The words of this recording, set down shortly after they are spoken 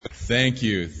Thank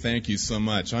you. Thank you so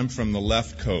much. I'm from the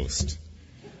left coast.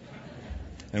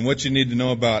 And what you need to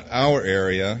know about our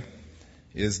area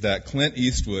is that Clint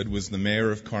Eastwood was the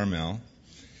mayor of Carmel,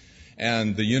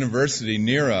 and the university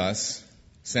near us,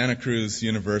 Santa Cruz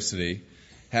University,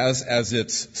 has as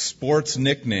its sports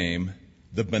nickname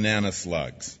the Banana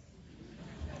Slugs.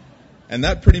 And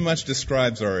that pretty much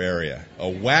describes our area, a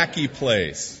wacky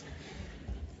place.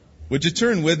 Would you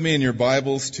turn with me in your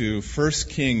Bibles to 1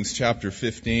 Kings chapter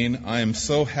 15? I am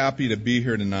so happy to be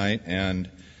here tonight and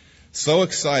so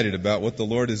excited about what the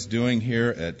Lord is doing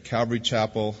here at Calvary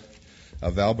Chapel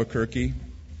of Albuquerque.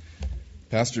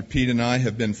 Pastor Pete and I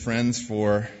have been friends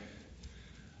for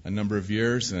a number of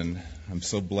years, and I'm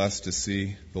so blessed to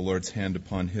see the Lord's hand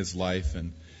upon his life,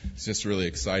 and it's just really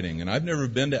exciting. And I've never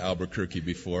been to Albuquerque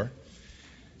before,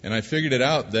 and I figured it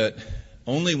out that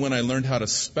only when I learned how to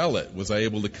spell it was I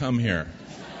able to come here.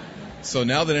 So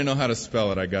now that I know how to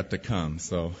spell it, I got to come.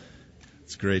 So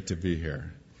it's great to be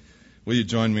here. Will you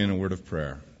join me in a word of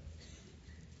prayer?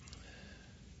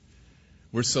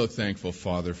 We're so thankful,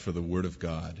 Father, for the Word of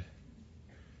God.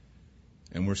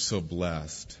 And we're so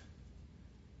blessed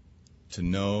to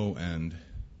know and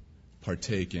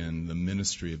partake in the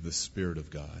ministry of the Spirit of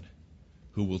God,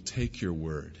 who will take your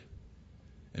Word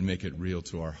and make it real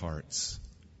to our hearts,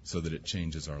 so that it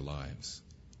changes our lives.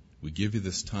 We give you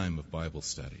this time of Bible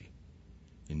study.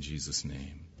 In Jesus'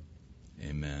 name,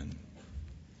 amen.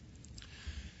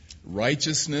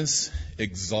 Righteousness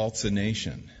exalts a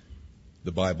nation,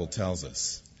 the Bible tells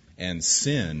us, and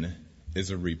sin is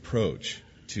a reproach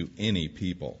to any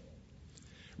people.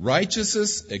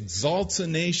 Righteousness exalts a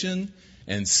nation,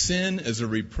 and sin is a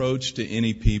reproach to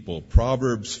any people.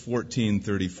 Proverbs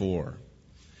 14:34.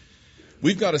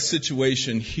 We've got a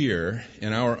situation here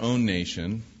in our own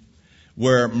nation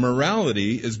where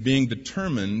morality is being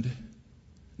determined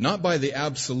not by the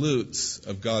absolutes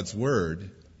of God's Word,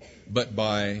 but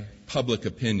by public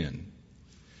opinion.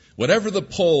 Whatever the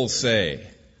polls say,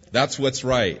 that's what's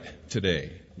right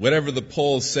today. Whatever the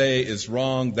polls say is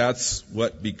wrong, that's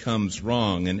what becomes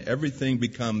wrong, and everything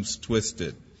becomes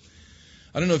twisted.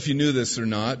 I don't know if you knew this or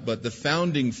not, but the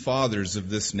founding fathers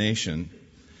of this nation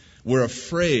were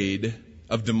afraid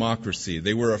of democracy.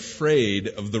 They were afraid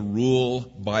of the rule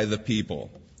by the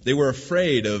people. They were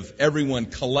afraid of everyone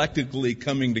collectively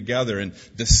coming together and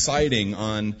deciding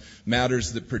on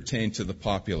matters that pertain to the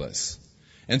populace.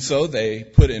 And so they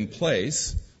put in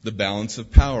place the balance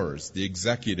of powers, the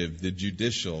executive, the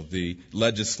judicial, the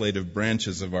legislative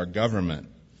branches of our government.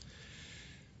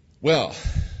 Well,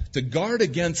 to guard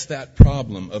against that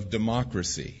problem of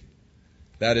democracy,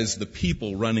 that is the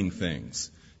people running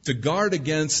things, to guard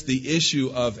against the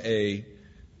issue of a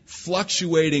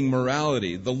fluctuating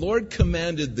morality, the Lord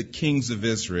commanded the kings of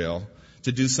Israel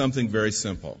to do something very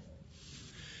simple.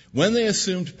 When they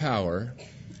assumed power,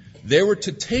 they were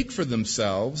to take for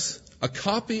themselves a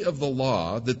copy of the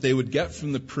law that they would get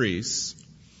from the priests,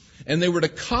 and they were to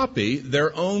copy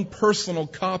their own personal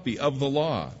copy of the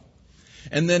law.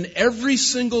 And then every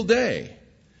single day,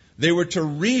 they were to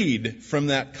read from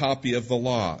that copy of the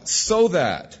law so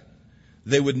that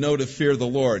they would know to fear the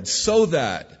Lord, so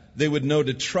that they would know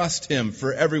to trust Him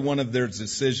for every one of their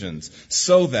decisions,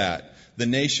 so that the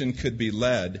nation could be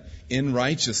led in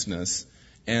righteousness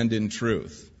and in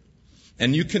truth.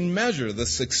 And you can measure the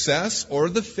success or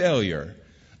the failure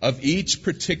of each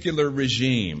particular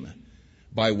regime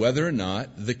by whether or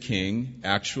not the king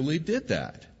actually did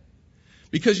that.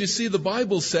 Because you see, the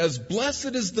Bible says,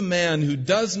 "Blessed is the man who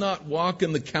does not walk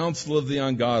in the counsel of the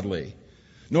ungodly,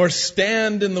 nor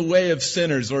stand in the way of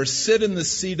sinners, or sit in the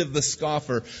seat of the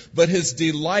scoffer. But his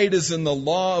delight is in the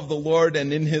law of the Lord,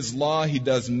 and in his law he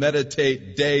does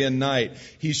meditate day and night.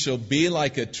 He shall be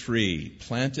like a tree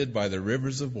planted by the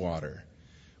rivers of water,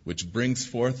 which brings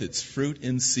forth its fruit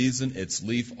in season. Its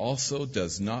leaf also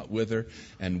does not wither,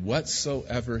 and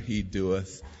whatsoever he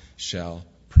doeth shall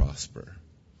prosper."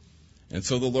 And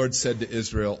so the Lord said to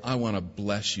Israel, "I want to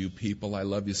bless you people. I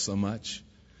love you so much.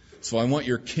 So I want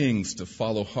your kings to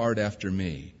follow hard after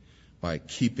me by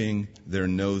keeping their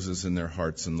noses and their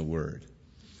hearts in the Word."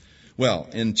 Well,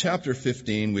 in chapter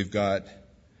 15, we've got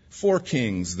 4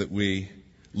 kings that we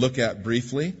look at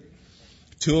briefly.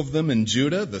 2 of them in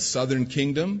Judah, the southern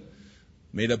kingdom,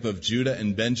 made up of Judah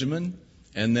and Benjamin.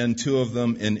 And then 2 of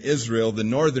them in Israel, the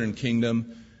northern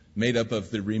kingdom, made up of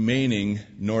the remaining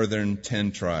northern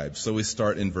 10 tribes. So we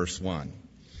start in verse 1.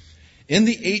 In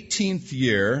the 18th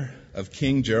year of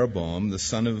King Jeroboam, the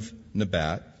son of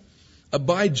Nebat,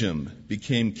 Abijam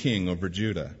became king over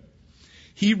Judah.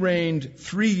 He reigned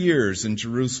 3 years in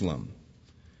Jerusalem.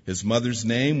 His mother's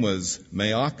name was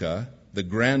Maacah, the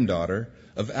granddaughter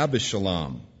of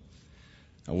Abishalom.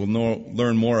 We'll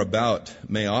learn more about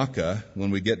Maacah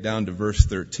when we get down to verse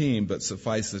 13, but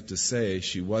suffice it to say,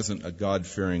 she wasn't a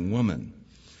God-fearing woman.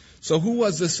 So who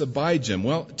was this Abijam?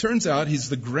 Well, it turns out he's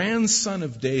the grandson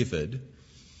of David,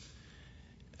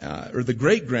 or the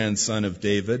great-grandson of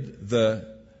David,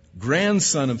 the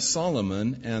grandson of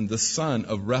Solomon, and the son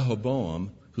of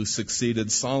Rehoboam, who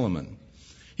succeeded Solomon.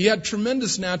 He had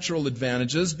tremendous natural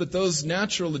advantages, but those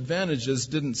natural advantages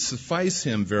didn't suffice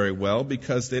him very well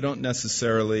because they don't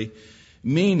necessarily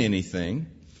mean anything.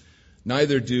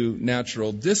 Neither do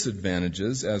natural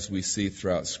disadvantages, as we see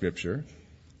throughout Scripture.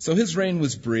 So his reign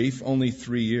was brief, only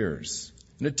 3 years.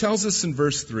 And it tells us in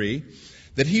verse 3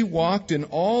 that he walked in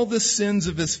all the sins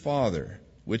of his father,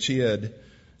 which he had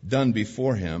done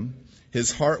before him.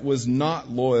 His heart was not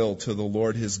loyal to the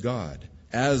Lord his God,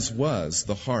 as was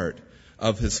the heart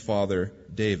of his father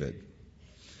David.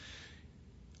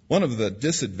 One of the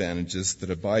disadvantages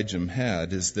that Abijam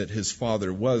had is that his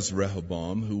father was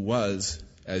Rehoboam, who was,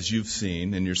 as you've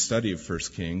seen in your study of 1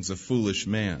 Kings, a foolish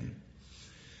man.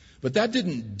 But that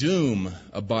didn't doom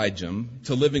Abijam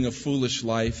to living a foolish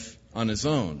life on his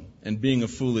own and being a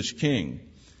foolish king.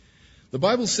 The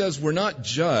Bible says we're not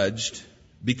judged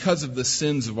because of the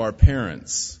sins of our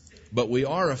parents, but we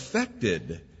are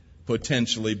affected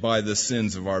potentially by the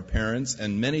sins of our parents,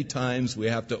 and many times we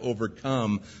have to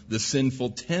overcome the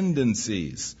sinful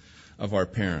tendencies of our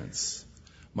parents.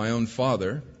 My own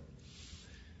father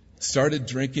started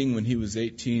drinking when he was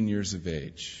 18 years of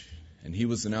age, and he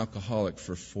was an alcoholic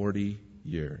for 40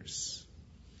 years.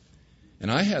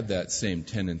 And I had that same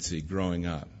tendency growing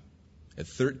up. At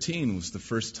 13 was the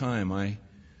first time I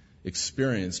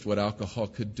experienced what alcohol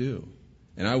could do.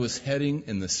 And I was heading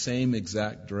in the same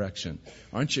exact direction.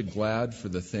 Aren't you glad for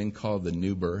the thing called the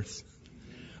new birth?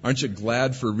 Aren't you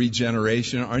glad for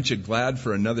regeneration? Aren't you glad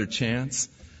for another chance?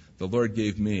 The Lord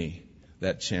gave me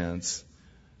that chance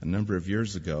a number of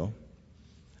years ago.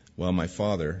 Well, my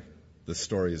father, the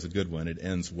story is a good one. It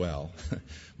ends well.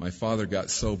 My father got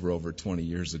sober over 20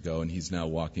 years ago, and he's now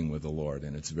walking with the Lord.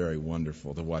 And it's very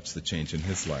wonderful to watch the change in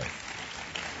his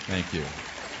life. Thank you.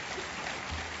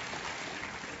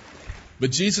 But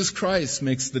Jesus Christ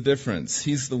makes the difference.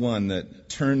 He's the one that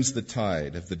turns the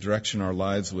tide of the direction our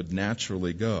lives would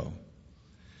naturally go.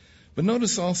 But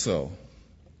notice also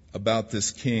about this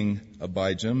king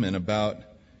Abijam and about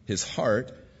his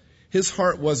heart. His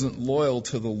heart wasn't loyal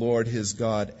to the Lord his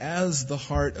God as the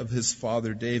heart of his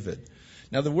father David.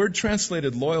 Now the word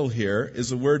translated loyal here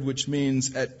is a word which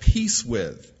means at peace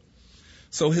with.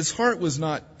 So his heart was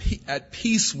not at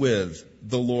peace with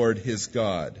the Lord his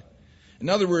God. In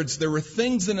other words, there were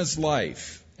things in his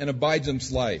life, in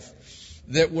Abijam's life,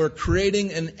 that were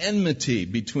creating an enmity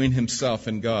between himself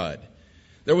and God.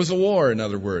 There was a war, in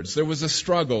other words. There was a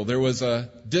struggle. There was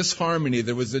a disharmony.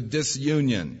 There was a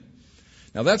disunion.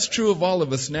 Now, that's true of all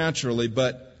of us naturally,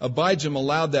 but Abijam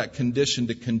allowed that condition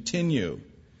to continue.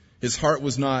 His heart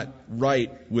was not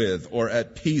right with or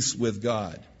at peace with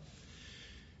God.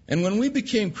 And when we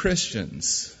became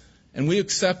Christians and we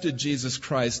accepted Jesus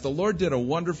Christ, the Lord did a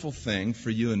wonderful thing for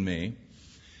you and me.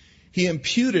 He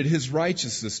imputed his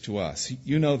righteousness to us.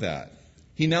 You know that.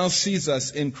 He now sees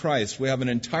us in Christ. We have an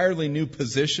entirely new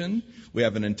position. We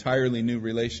have an entirely new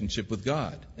relationship with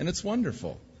God. And it's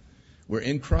wonderful. We're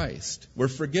in Christ. We're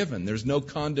forgiven. There's no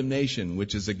condemnation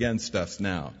which is against us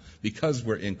now because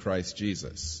we're in Christ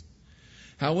Jesus.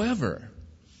 However,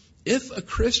 if a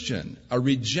Christian, a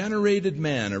regenerated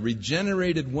man, a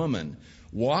regenerated woman,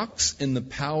 walks in the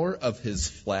power of his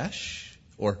flesh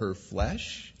or her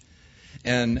flesh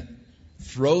and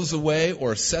throws away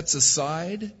or sets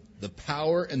aside the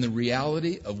power and the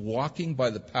reality of walking by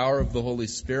the power of the Holy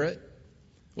Spirit,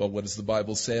 well, what does the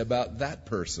Bible say about that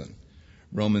person?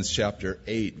 Romans chapter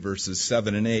 8, verses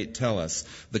 7 and 8 tell us,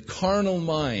 the carnal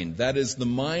mind, that is the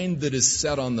mind that is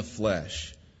set on the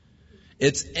flesh,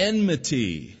 it's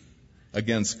enmity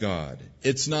against God.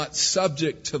 It's not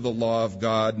subject to the law of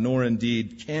God, nor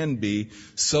indeed can be.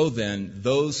 So then,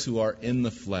 those who are in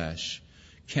the flesh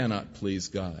cannot please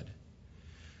God.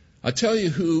 I'll tell you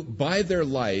who, by their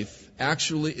life,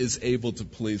 actually is able to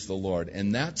please the Lord,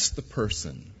 and that's the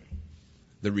person,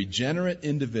 the regenerate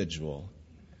individual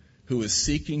who is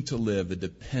seeking to live a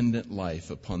dependent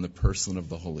life upon the person of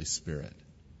the Holy Spirit.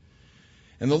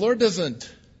 And the Lord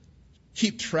doesn't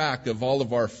keep track of all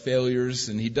of our failures,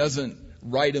 and he doesn't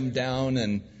write them down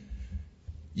and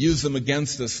use them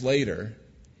against us later.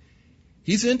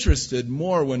 He's interested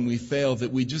more when we fail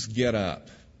that we just get up.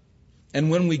 And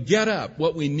when we get up,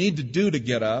 what we need to do to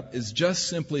get up is just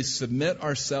simply submit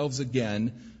ourselves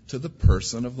again to the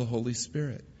person of the Holy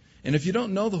Spirit. And if you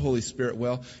don't know the Holy Spirit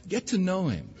well, get to know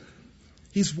him.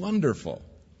 He's wonderful.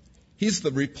 He's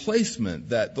the replacement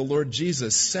that the Lord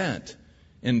Jesus sent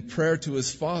in prayer to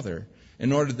his Father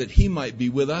in order that he might be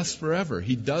with us forever.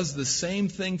 He does the same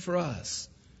thing for us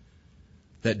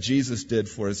that Jesus did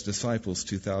for his disciples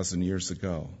 2,000 years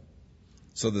ago.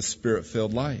 So the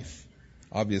Spirit-filled life.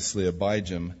 Obviously,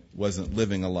 Abijam wasn't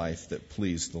living a life that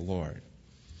pleased the Lord.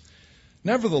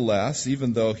 Nevertheless,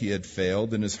 even though he had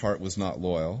failed and his heart was not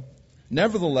loyal,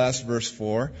 nevertheless, verse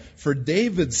 4, for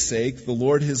David's sake, the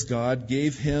Lord his God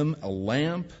gave him a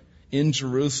lamp in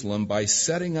Jerusalem by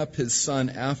setting up his son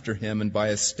after him and by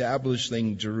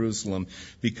establishing Jerusalem,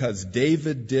 because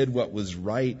David did what was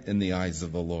right in the eyes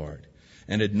of the Lord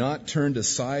and had not turned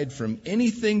aside from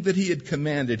anything that he had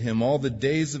commanded him all the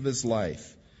days of his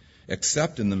life,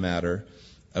 except in the matter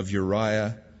of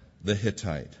Uriah the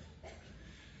Hittite.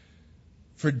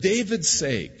 For David's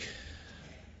sake,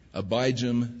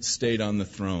 Abijam stayed on the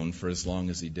throne for as long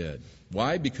as he did.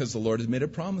 Why? Because the Lord had made a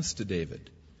promise to David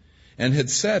and had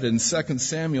said in 2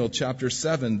 Samuel chapter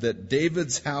 7 that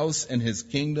David's house and his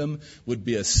kingdom would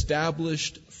be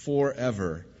established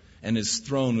forever, and his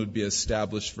throne would be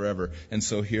established forever. And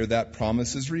so here that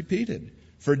promise is repeated.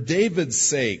 For David's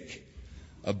sake,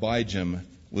 Abijam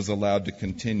was allowed to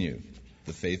continue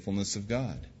the faithfulness of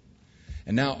God.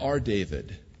 And now our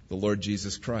David, the Lord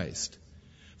Jesus Christ,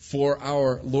 for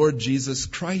our Lord Jesus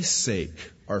Christ's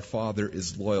sake, our Father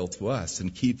is loyal to us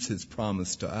and keeps his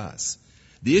promise to us.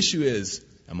 The issue is,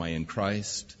 am I in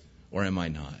Christ or am I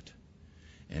not?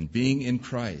 And being in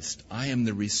Christ, I am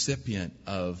the recipient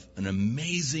of an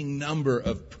amazing number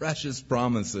of precious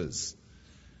promises.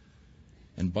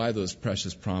 And by those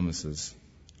precious promises,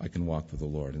 I can walk with the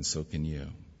Lord, and so can you.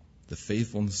 The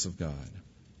faithfulness of God.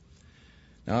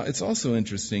 Now, it's also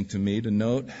interesting to me to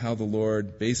note how the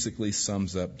Lord basically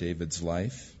sums up David's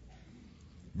life.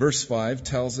 Verse 5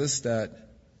 tells us that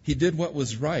he did what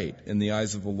was right in the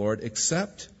eyes of the Lord,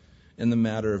 except in the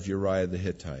matter of Uriah the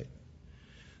Hittite.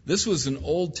 This was an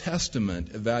Old Testament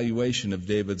evaluation of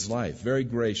David's life. Very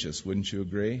gracious, wouldn't you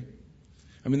agree?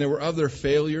 I mean, there were other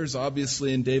failures,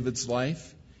 obviously, in David's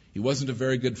life. He wasn't a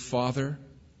very good father.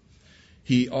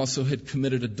 He also had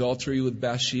committed adultery with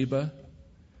Bathsheba.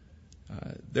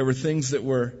 There were things that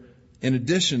were, in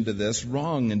addition to this,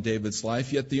 wrong in David's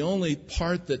life. Yet the only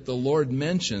part that the Lord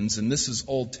mentions, and this is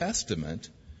Old Testament,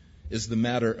 is the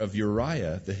matter of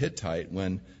Uriah the Hittite,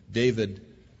 when David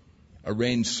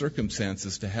arranged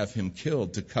circumstances to have him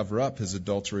killed to cover up his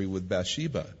adultery with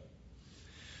Bathsheba.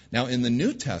 Now, in the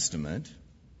New Testament,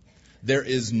 there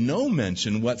is no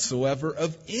mention whatsoever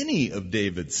of any of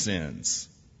David's sins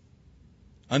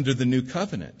under the new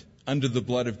covenant, under the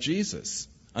blood of Jesus,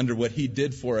 under what he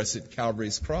did for us at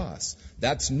Calvary's cross.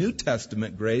 That's New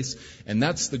Testament grace, and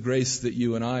that's the grace that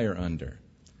you and I are under.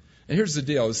 And here's the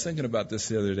deal. I was thinking about this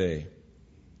the other day.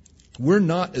 We're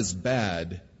not as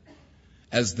bad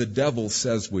as the devil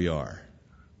says we are.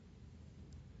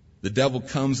 The devil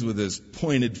comes with his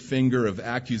pointed finger of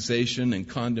accusation and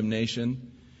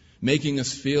condemnation, making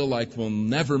us feel like we'll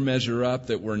never measure up,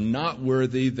 that we're not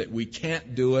worthy, that we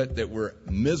can't do it, that we're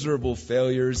miserable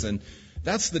failures. And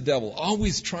that's the devil,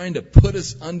 always trying to put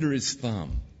us under his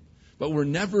thumb. But we're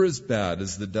never as bad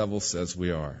as the devil says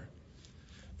we are.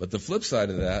 But the flip side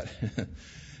of that,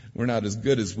 we're not as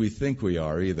good as we think we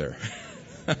are either.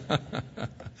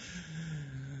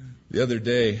 The other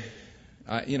day,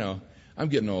 I'm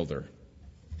getting older,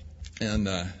 and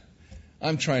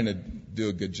I'm trying to do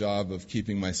a good job of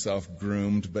keeping myself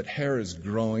groomed, but hair is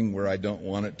growing where I don't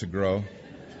want it to grow,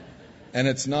 and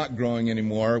it's not growing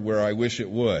anymore where I wish it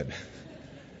would.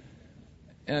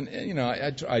 And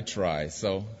I try.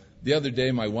 So the other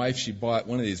day, my wife, she bought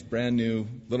one of these brand new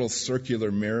little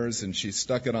circular mirrors, and she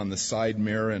stuck it on the side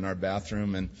mirror in our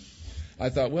bathroom, and I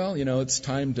thought, well, it's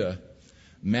time to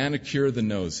manicure the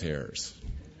nose hairs.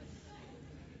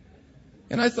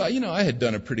 And I thought, I had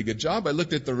done a pretty good job. I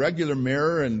looked at the regular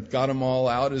mirror and got them all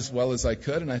out as well as I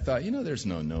could. And I thought, there's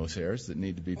no nose hairs that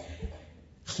need to be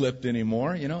clipped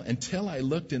anymore, until I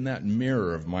looked in that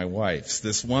mirror of my wife's,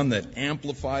 this one that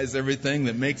amplifies everything,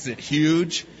 that makes it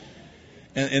huge.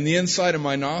 And the inside of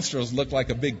my nostrils looked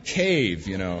like a big cave,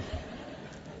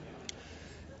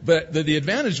 But the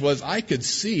advantage was I could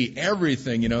see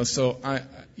everything, so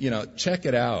check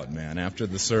it out, man, after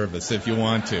the service if you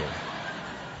want to.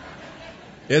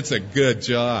 It's a good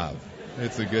job.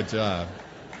 It's a good job.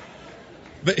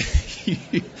 But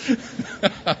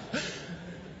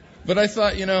but I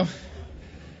thought,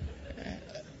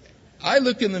 I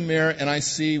look in the mirror and I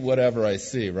see whatever I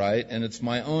see, right? And it's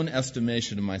my own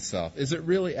estimation of myself. Is it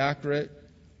really accurate?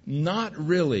 Not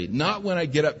really. Not when I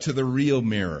get up to the real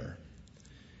mirror.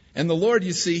 And the Lord,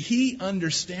 you see, He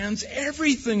understands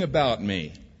everything about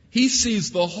me. He sees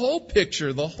the whole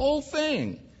picture, the whole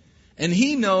thing. And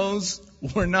He knows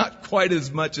we're not quite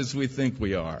as much as we think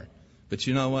we are. But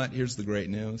you know what? Here's the great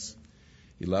news.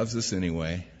 He loves us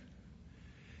anyway.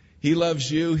 He loves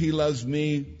you. He loves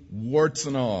me, warts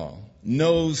and all,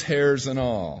 nose hairs and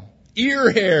all,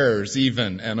 ear hairs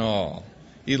even and all.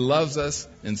 He loves us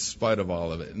in spite of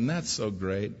all of it. And that's so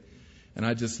great. And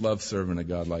I just love serving a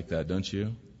God like that, don't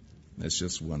you? It's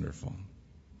just wonderful.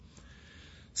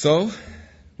 So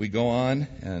we go on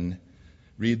and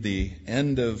read the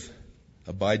end of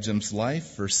Abijam's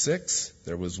life, verse 6.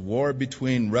 There was war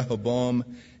between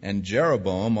Rehoboam and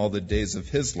Jeroboam all the days of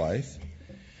his life.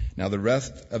 Now the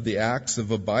rest of the acts of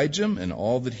Abijam and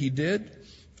all that he did,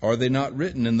 are they not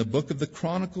written in the book of the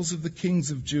Chronicles of the kings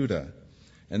of Judah?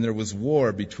 And there was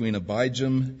war between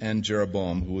Abijam and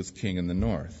Jeroboam, who was king in the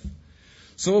north.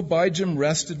 So Abijam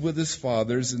rested with his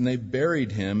fathers, and they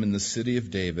buried him in the city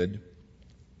of David.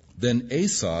 Then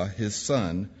Asa, his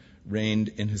son, reigned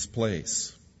in his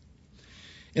place.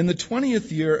 In the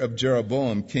 20th year of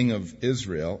Jeroboam, king of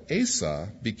Israel,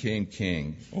 Asa became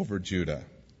king over Judah.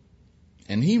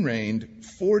 And he reigned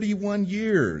 41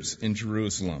 years in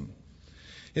Jerusalem.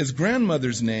 His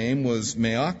grandmother's name was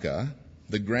Maacah,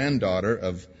 the granddaughter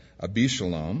of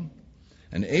Abishalom.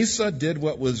 And Asa did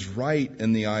what was right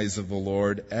in the eyes of the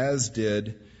Lord, as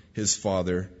did his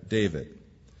father David.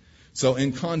 So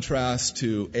in contrast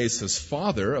to Asa's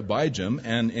father, Abijam,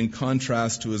 and in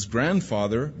contrast to his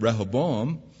grandfather,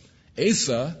 Rehoboam,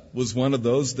 Asa was one of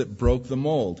those that broke the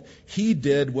mold. He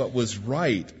did what was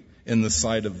right in the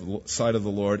sight of the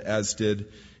Lord, as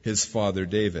did his father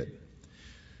David.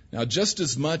 Now, just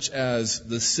as much as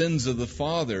the sins of the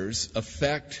fathers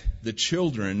affect the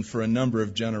children for a number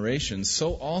of generations,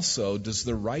 so also does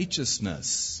the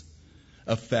righteousness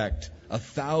affect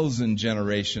 1,000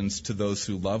 generations to those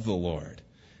who love the Lord.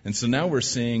 And so now we're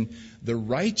seeing the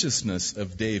righteousness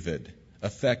of David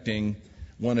affecting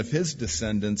one of his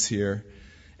descendants here,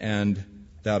 and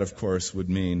that, of course, would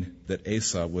mean that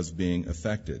Asa was being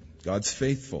affected. God's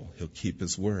faithful. He'll keep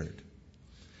his word.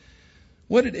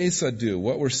 What did Asa do?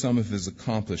 What were some of his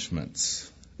accomplishments?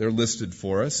 They're listed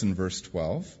for us in verse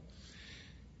 12.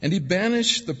 And he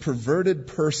banished the perverted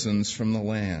persons from the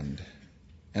land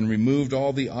and removed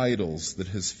all the idols that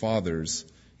his fathers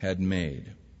had made.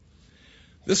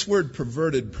 This word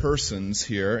perverted persons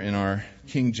here in our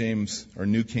King James or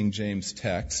New King James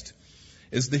text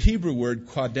is the Hebrew word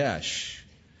qadesh.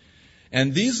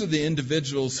 And these are the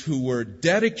individuals who were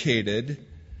dedicated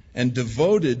and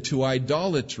devoted to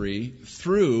idolatry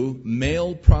through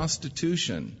male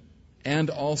prostitution and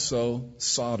also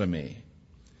sodomy.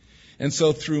 And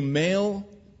so through male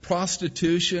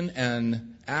prostitution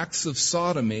and acts of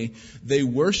sodomy, they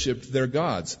worshipped their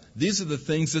gods. These are the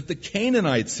things that the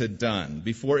Canaanites had done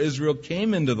before Israel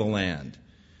came into the land.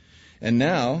 And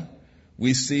now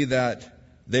we see that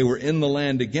they were in the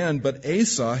land again, but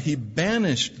Asa, he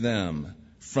banished them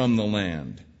from the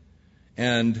land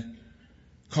and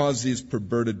caused these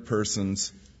perverted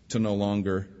persons to no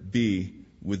longer be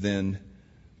within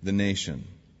the nation.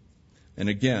 And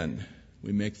again,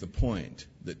 we make the point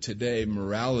that today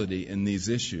morality in these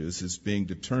issues is being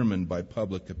determined by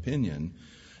public opinion,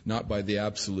 not by the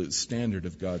absolute standard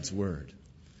of God's Word.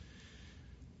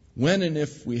 When and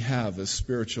if we have a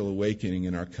spiritual awakening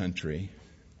in our country,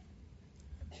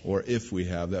 or if we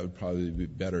have, that would probably be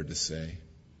better to say.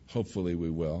 Hopefully we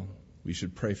will. We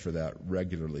should pray for that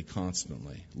regularly,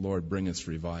 constantly. Lord, bring us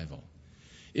revival.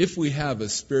 If we have a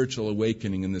spiritual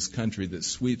awakening in this country that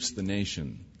sweeps the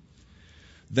nation,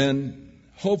 then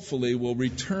hopefully we'll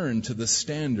return to the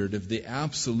standard of the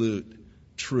absolute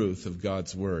truth of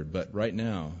God's Word. But right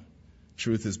now,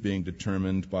 truth is being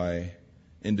determined by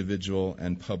individual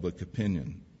and public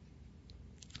opinion.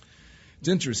 It's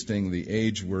interesting, the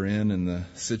age we're in and the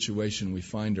situation we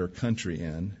find our country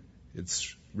in.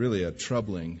 It's really a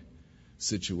troubling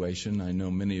situation. I know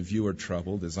many of you are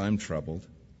troubled, as I'm troubled.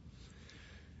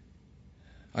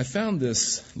 I found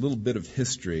this little bit of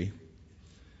history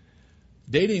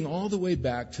dating all the way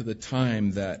back to the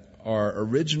time that our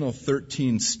original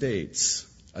 13 states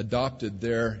adopted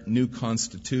their new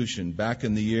constitution back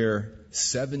in the year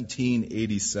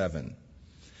 1787.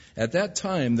 At that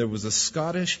time, there was a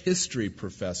Scottish history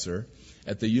professor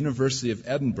at the University of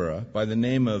Edinburgh by the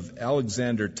name of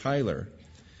Alexander Tyler.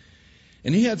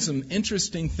 And he had some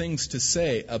interesting things to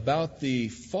say about the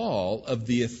fall of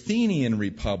the Athenian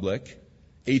Republic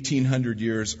 1,800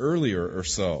 years earlier or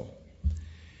so.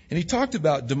 And he talked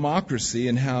about democracy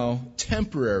and how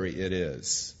temporary it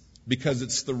is because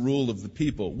it's the rule of the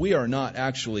people. We are not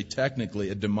actually technically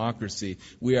a democracy.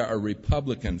 We are a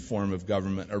republican form of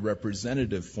government, a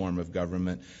representative form of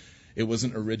government. It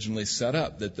wasn't originally set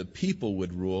up that the people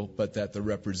would rule, but that the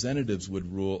representatives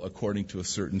would rule according to a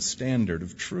certain standard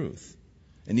of truth.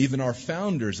 And even our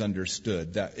founders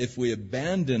understood that if we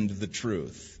abandoned the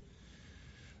truth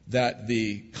that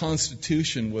the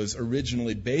Constitution was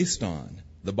originally based on,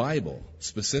 the Bible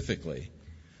specifically,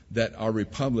 that our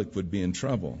republic would be in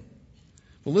trouble.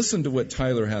 Well, listen to what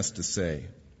Tyler has to say.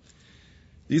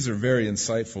 These are very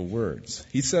insightful words.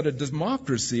 He said, a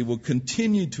democracy will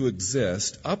continue to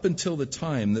exist up until the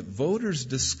time that voters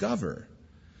discover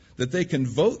that they can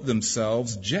vote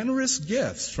themselves generous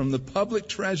gifts from the public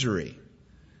treasury.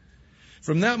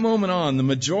 From that moment on, the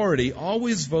majority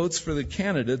always votes for the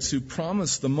candidates who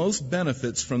promise the most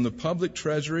benefits from the public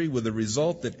treasury, with the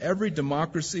result that every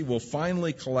democracy will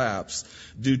finally collapse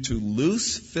due to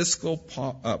loose fiscal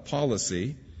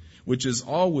policy, which is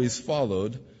always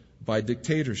followed by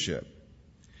dictatorship.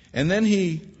 And then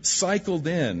he cycled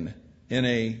in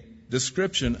a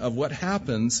description of what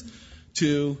happens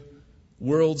to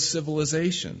world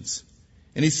civilizations.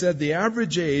 And he said the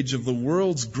average age of the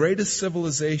world's greatest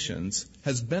civilizations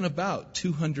has been about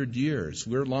 200 years.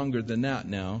 We're longer than that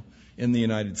now in the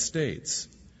United States.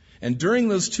 And during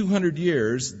those 200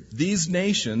 years, these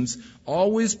nations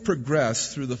always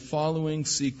progress through the following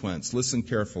sequence. Listen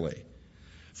carefully.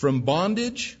 From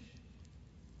bondage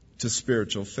to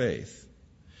spiritual faith.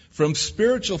 From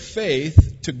spiritual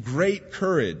faith to great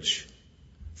courage.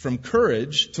 From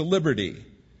courage to liberty.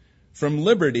 From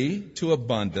liberty to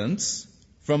abundance.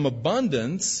 From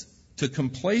abundance to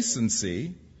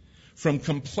complacency. From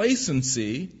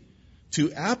complacency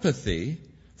to apathy.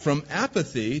 From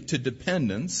apathy to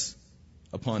dependence.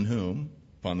 Upon whom?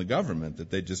 Upon the government that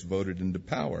they just voted into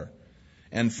power.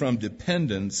 And from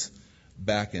dependence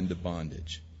back into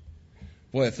bondage.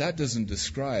 Boy, if that doesn't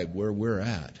describe where we're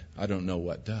at, I don't know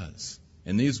what does.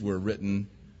 And these were written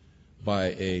by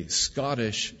a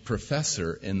Scottish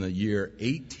professor in the year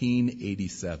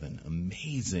 1887.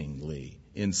 Amazingly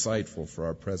insightful for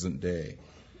our present day.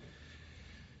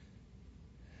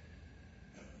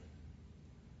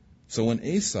 So when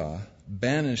Asa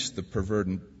banished the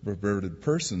perverted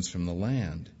persons from the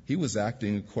land, he was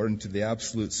acting according to the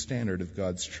absolute standard of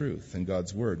God's truth and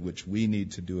God's word, which we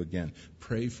need to do again.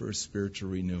 Pray for a spiritual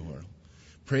renewal.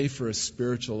 Pray for a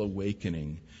spiritual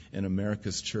awakening in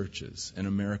America's churches and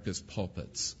America's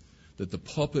pulpits, that the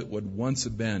pulpit would once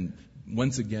again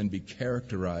be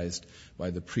characterized by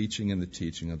the preaching and the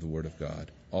teaching of the Word of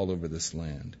God all over this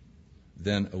land.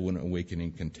 Then an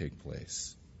awakening can take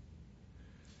place.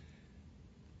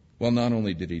 Well, not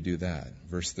only did he do that,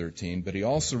 verse 13, but he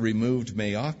also removed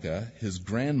Maacah, his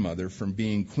grandmother, from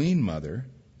being queen mother.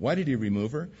 Why did he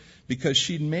remove her? Because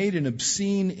she'd made an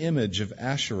obscene image of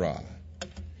Asherah.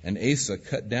 And Asa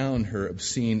cut down her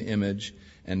obscene image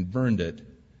and burned it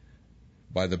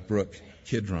by the brook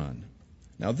Kidron.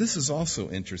 Now, this is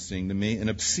also interesting to me. An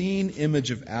obscene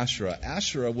image of Asherah.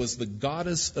 Asherah was the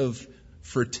goddess of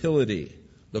fertility.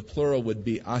 The plural would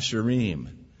be Asherim.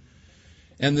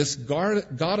 And this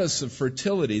goddess of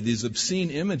fertility, these obscene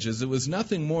images, it was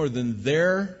nothing more than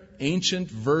their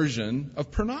ancient version of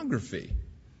pornography.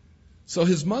 So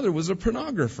his mother was a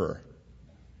pornographer.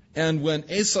 And when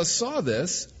Asa saw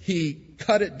this, he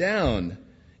cut it down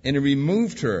and he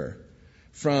removed her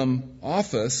from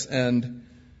office and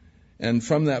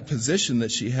from that position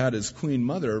that she had as queen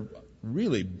mother.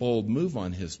 Really bold move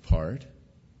on his part,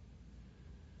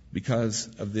 because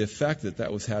of the effect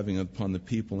that was having upon the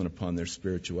people and upon their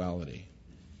spirituality.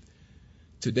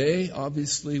 Today,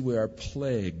 obviously, we are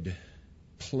plagued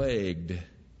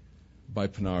by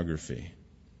pornography.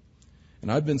 And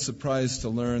I've been surprised to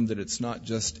learn that it's not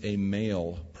just a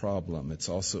male problem. It's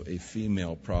also a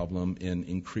female problem in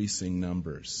increasing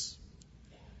numbers.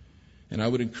 And I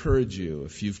would encourage you,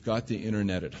 if you've got the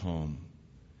internet at home,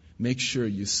 make sure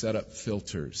you set up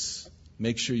filters.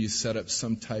 Make sure you set up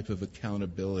some type of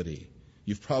accountability.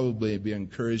 You've probably been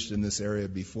encouraged in this area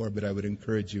before, but I would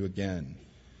encourage you again.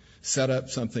 Set up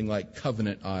something like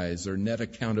Covenant Eyes or Net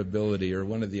Accountability or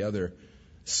one of the other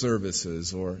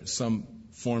services, or some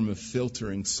form of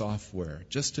filtering software,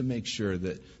 just to make sure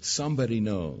that somebody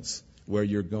knows where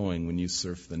you're going when you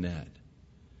surf the net.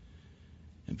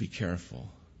 And be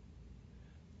careful.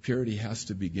 Purity has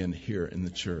to begin here in the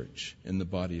church, in the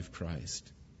body of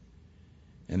Christ.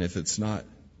 And if it's not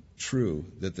true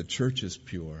that the church is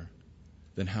pure,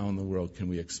 then how in the world can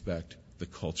we expect the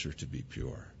culture to be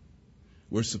pure?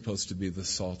 We're supposed to be the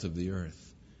salt of the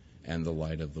earth and the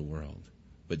light of the world.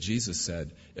 But Jesus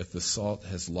said, if the salt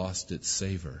has lost its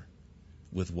savor,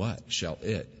 with what shall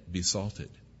it be salted?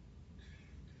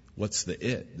 What's the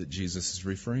it that Jesus is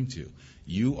referring to?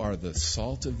 You are the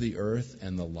salt of the earth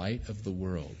and the light of the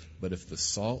world. But if the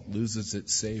salt loses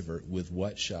its savor, with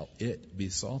what shall it be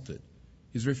salted?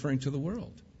 He's referring to the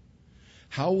world.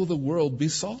 How will the world be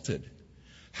salted?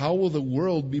 How will the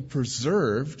world be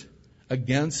preserved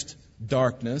against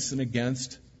darkness and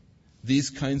against these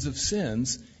kinds of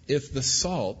sins if the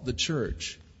salt, the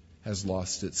church, has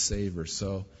lost its savor?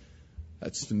 So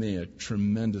that's, to me, a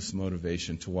tremendous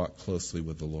motivation to walk closely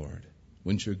with the Lord.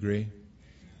 Wouldn't you agree?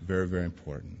 Very, very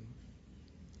important.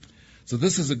 So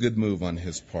this is a good move on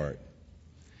his part.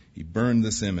 He burned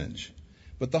this image.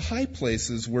 But the high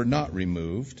places were not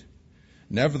removed.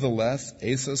 Nevertheless,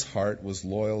 Asa's heart was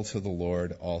loyal to the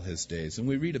Lord all his days. And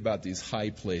we read about these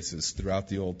high places throughout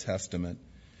the Old Testament.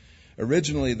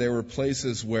 Originally, they were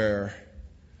places where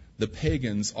the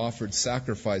pagans offered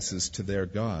sacrifices to their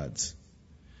gods.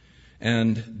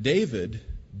 And David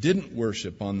didn't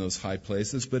worship on those high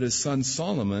places, but his son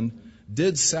Solomon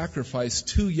did sacrifice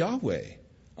to Yahweh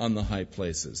on the high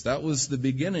places. That was the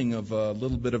beginning of a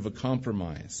little bit of a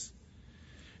compromise.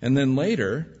 And then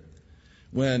later,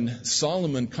 when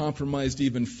Solomon compromised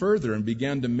even further and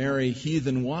began to marry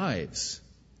heathen wives,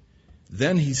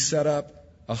 then he set up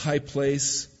a high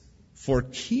place for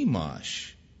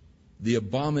Chemosh, the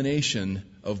abomination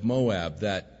of Moab,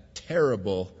 that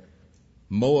terrible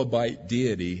Moabite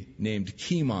deity named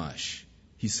Chemosh.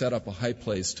 He set up a high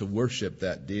place to worship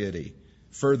that deity.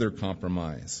 Further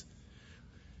compromise.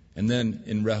 And then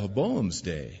in Rehoboam's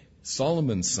day,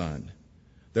 Solomon's son,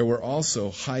 there were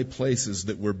also high places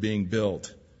that were being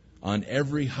built on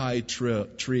every high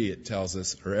tree, it tells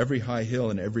us, or every high hill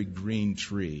and every green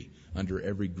tree, under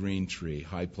every green tree,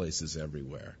 high places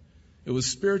everywhere. It was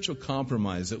spiritual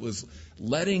compromise. It was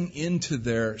letting into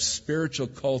their spiritual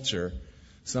culture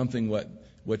something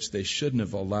which they shouldn't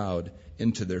have allowed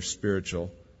into their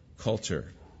spiritual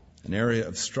culture. An area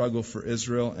of struggle for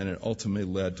Israel, and it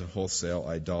ultimately led to wholesale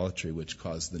idolatry, which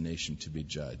caused the nation to be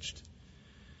judged.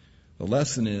 The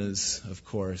lesson is, of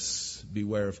course,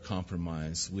 beware of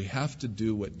compromise. We have to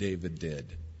do what David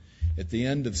did. At the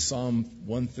end of Psalm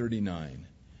 139,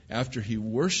 after he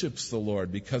worships the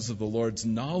Lord because of the Lord's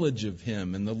knowledge of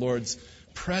him and the Lord's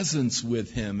presence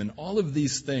with him and all of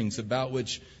these things about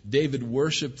which David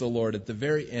worshiped the Lord, at the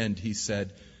very end he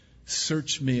said,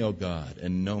 "Search me, O God,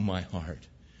 and know my heart.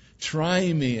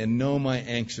 Try me and know my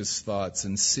anxious thoughts,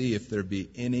 and see if there be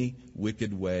any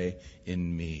wicked way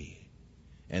in me,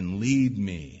 and lead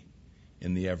me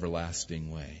in the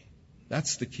everlasting way."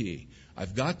 That's the key.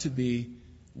 I've got to be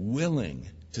willing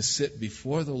to sit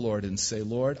before the Lord and say,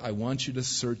 "Lord, I want you to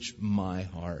search my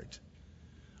heart.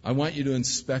 I want you to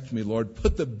inspect me, Lord.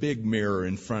 Put the big mirror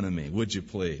in front of me, would you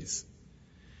please?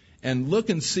 And look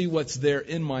and see what's there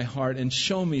in my heart, and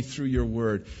show me through your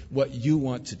word what you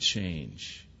want to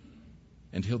change."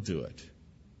 And he'll do it.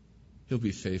 He'll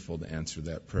be faithful to answer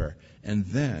that prayer. And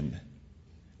then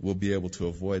we'll be able to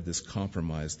avoid this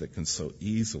compromise that can so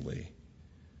easily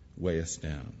weigh us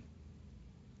down.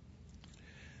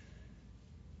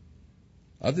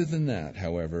 Other than that,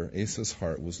 however, Asa's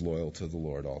heart was loyal to the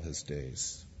Lord all his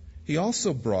days. He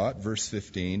also brought, verse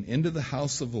 15, into the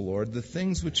house of the Lord the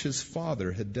things which his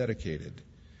father had dedicated,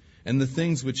 and the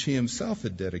things which he himself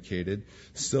had dedicated,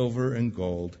 silver and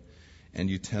gold and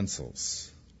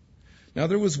utensils. Now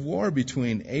there was war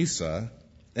between Asa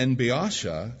and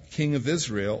Baasha, king of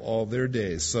Israel, all their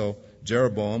days. So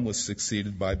Jeroboam was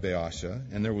succeeded by Baasha,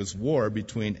 and there was war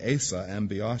between Asa and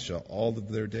Baasha all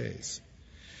of their days.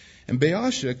 And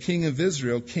Baasha, king of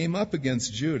Israel, came up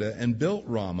against Judah and built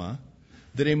Ramah,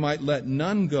 that he might let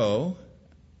none go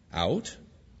out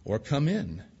or come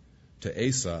in to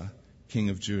Asa, king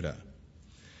of Judah.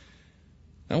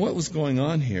 Now what was going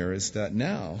on here is that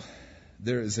now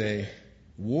there is a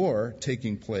war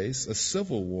taking place, a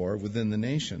civil war within the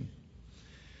nation.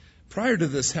 Prior to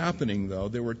this happening, though,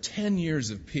 there were 10 years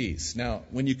of peace. Now,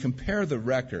 when you compare the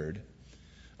record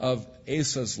of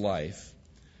Asa's life,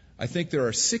 I think there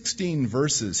are 16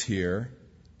 verses here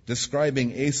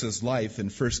describing Asa's life in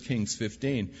 1 Kings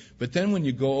 15. But then when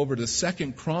you go over to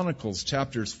 2 Chronicles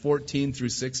chapters 14 through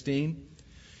 16,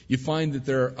 you find that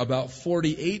there are about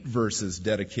 48 verses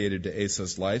dedicated to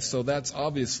Asa's life, so that's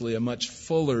obviously a much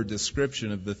fuller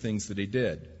description of the things that he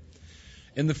did.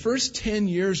 In the first 10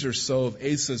 years or so of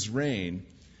Asa's reign,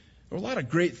 there were a lot of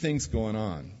great things going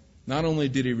on. Not only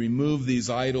did he remove these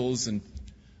idols and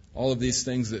all of these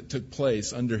things that took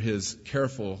place under his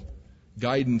careful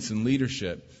guidance and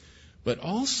leadership, but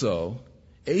also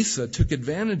Asa took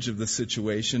advantage of the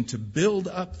situation to build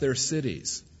up their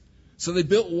cities. So they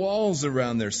built walls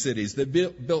around their cities. They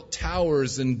built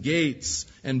towers and gates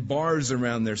and bars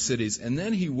around their cities. And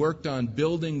then he worked on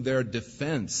building their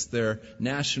defense, their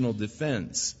national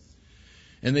defense.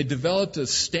 And they developed a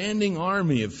standing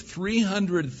army of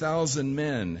 300,000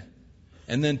 men,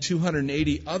 and then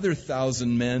 280 other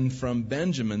thousand men from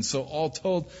Benjamin. So all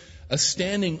told, a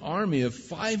standing army of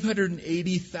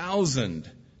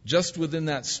 580,000 just within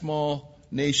that small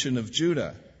nation of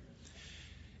Judah.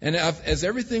 And as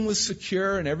everything was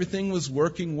secure and everything was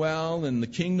working well and the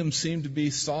kingdom seemed to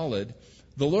be solid,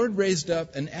 the Lord raised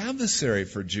up an adversary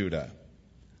for Judah,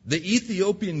 the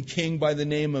Ethiopian king by the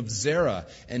name of Zerah.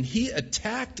 And he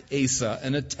attacked Asa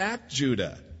and attacked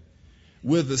Judah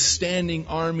with a standing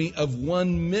army of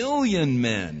 1 million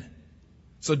men.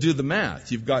 So do the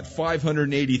math. You've got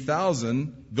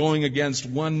 580,000 going against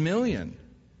 1 million.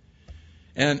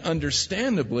 And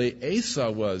understandably,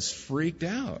 Asa was freaked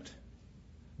out.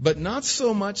 But not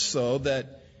so much so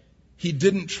that he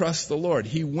didn't trust the Lord.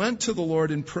 He went to the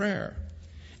Lord in prayer.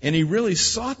 And he really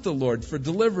sought the Lord for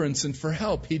deliverance and for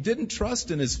help. He didn't trust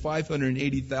in his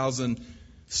 580,000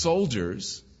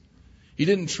 soldiers. He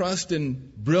didn't trust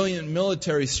in brilliant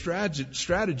military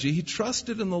strategy. He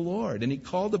trusted in the Lord, and he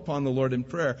called upon the Lord in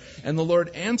prayer. And the Lord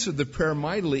answered the prayer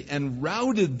mightily and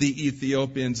routed the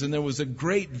Ethiopians. And there was a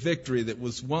great victory that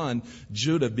was won,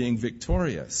 Judah being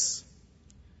victorious.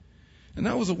 And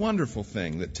that was a wonderful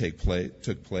thing that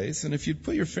took place. And if you'd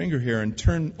put your finger here and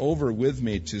turn over with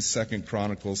me to 2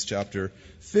 Chronicles chapter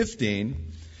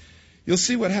 15, you'll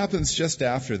see what happens just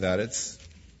after that.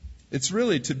 It's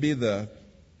really to be the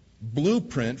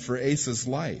blueprint for Asa's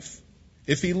life.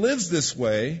 If he lives this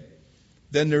way,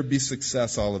 then there'd be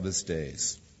success all of his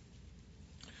days.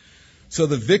 So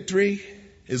the victory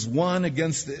is won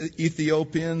against the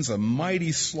Ethiopians, a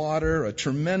mighty slaughter, a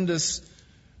tremendous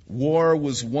war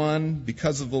was won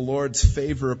because of the Lord's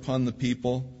favor upon the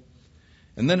people.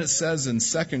 And then it says in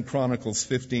 2 Chronicles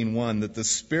 15:1 that the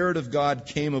Spirit of God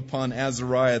came upon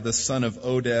Azariah, the son of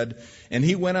Oded, and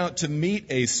he went out to meet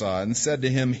Asa and said to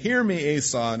him, "Hear me,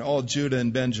 Asa, and all Judah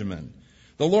and Benjamin.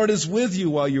 The Lord is with you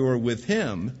while you are with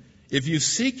him. If you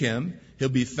seek him, he'll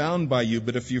be found by you,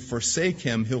 but if you forsake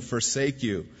him, he'll forsake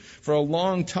you. For a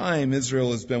long time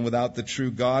Israel has been without the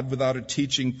true God, without a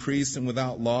teaching priest, and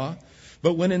without law.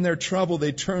 But when in their trouble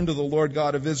they turned to the Lord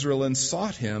God of Israel and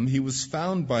sought him, he was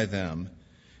found by them.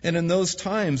 And in those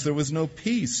times there was no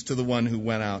peace to the one who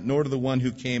went out, nor to the one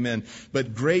who came in,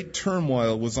 but great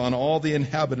turmoil was on all the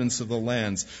inhabitants of the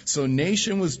lands. So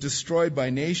nation was destroyed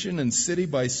by nation and city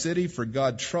by city, for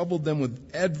God troubled them with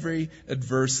every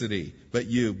adversity. But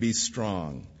you, be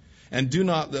strong, and do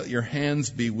not let your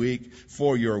hands be weak,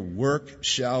 for your work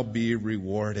shall be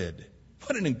rewarded."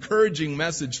 What an encouraging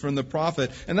message from the prophet.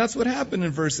 And that's what happened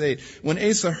in verse 8. When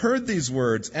Asa heard these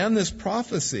words and this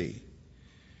prophecy,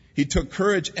 he took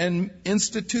courage and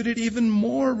instituted even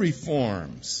more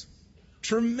reforms.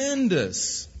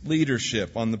 Tremendous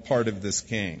leadership on the part of this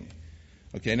king.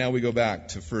 Okay, now we go back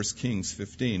to 1 Kings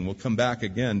 15. We'll come back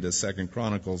again to 2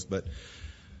 Chronicles, but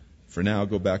for now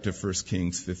go back to 1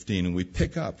 Kings 15, and we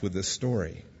pick up with this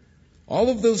story. All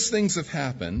of those things have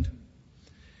happened.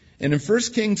 And in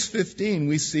 1 Kings 15,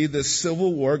 we see this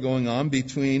civil war going on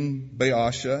between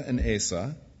Baasha and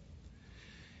Asa.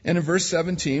 And in verse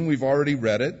 17, we've already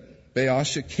read it.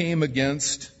 Baasha came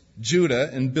against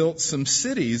Judah and built some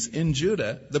cities in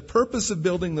Judah. The purpose of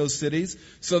building those cities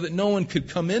so that no one could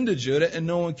come into Judah and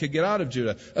no one could get out of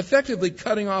Judah. Effectively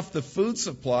cutting off the food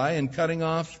supply and cutting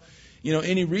off,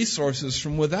 any resources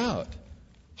from without.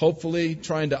 Hopefully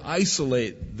trying to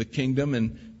isolate the kingdom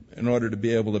in order to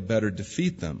be able to better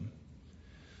defeat them.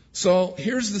 So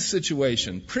here's the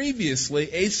situation.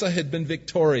 Previously, Asa had been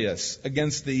victorious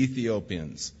against the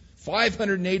Ethiopians.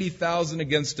 580,000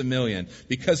 against 1 million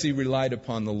because he relied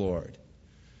upon the Lord.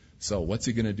 So what's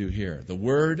he going to do here? The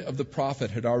word of the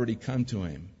prophet had already come to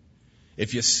him.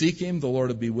 If you seek him, the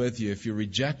Lord will be with you. If you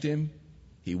reject him,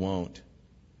 he won't.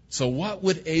 So what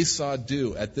would Asa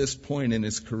do at this point in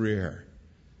his career?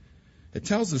 It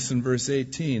tells us in verse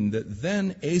 18 that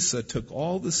then Asa took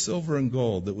all the silver and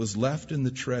gold that was left in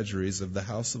the treasuries of the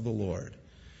house of the Lord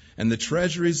and the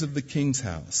treasuries of the king's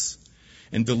house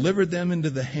and delivered them into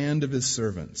the hand of his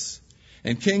servants.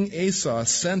 And King Asa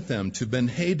sent them to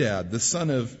Ben-Hadad, the son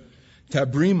of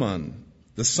Tabrimon,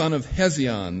 the son of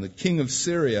Hezion, the king of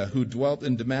Syria, who dwelt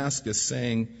in Damascus,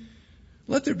 saying,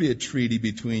 "Let there be a treaty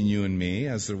between you and me,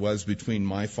 as there was between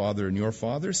my father and your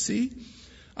father. See,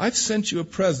 I've sent you a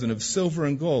present of silver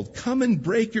and gold. Come and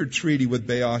break your treaty with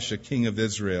Baasha, king of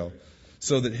Israel,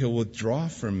 so that he'll withdraw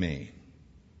from me."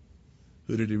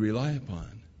 Who did he rely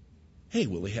upon? Hey,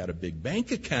 well, he had a big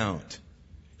bank account.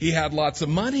 He had lots of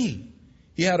money.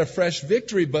 He had a fresh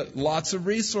victory, but lots of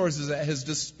resources at his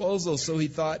disposal. So he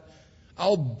thought,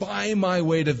 I'll buy my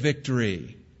way to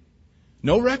victory.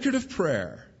 No record of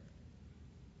prayer.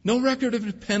 No record of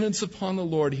dependence upon the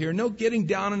Lord here. No getting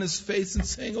down on his face and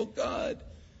saying, oh God,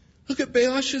 look at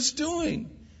Baasha's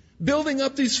doing. Building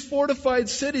up these fortified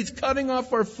cities, cutting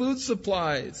off our food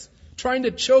supplies, trying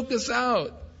to choke us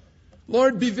out.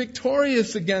 Lord, be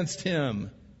victorious against him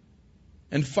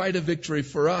and fight a victory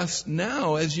for us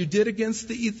now as you did against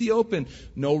the Ethiopian.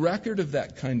 No record of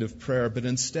that kind of prayer, but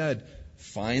instead,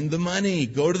 find the money,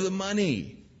 go to the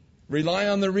money. Rely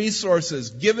on the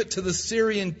resources. Give it to the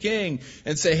Syrian king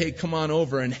and say, hey, come on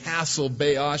over and hassle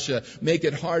Baasha. Make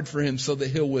it hard for him so that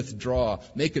he'll withdraw.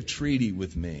 Make a treaty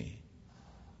with me.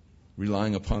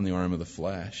 Relying upon the arm of the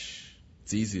flesh.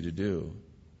 It's easy to do.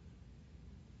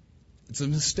 It's a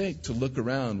mistake to look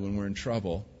around when we're in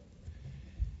trouble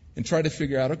and try to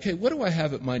figure out, okay, what do I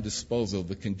have at my disposal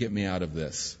that can get me out of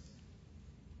this?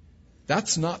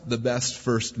 That's not the best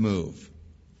first move.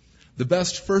 The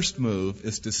best first move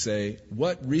is to say,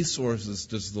 what resources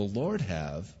does the Lord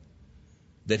have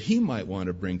that he might want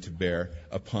to bring to bear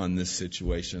upon this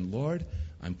situation? Lord,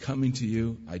 I'm coming to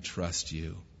you. I trust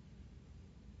you.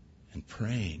 And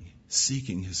praying,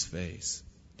 seeking his face.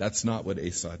 That's not what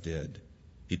Asa did.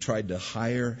 He tried to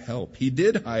hire help. He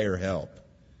did hire help.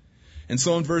 And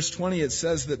so in verse 20 it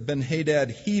says that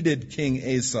Ben-Hadad heeded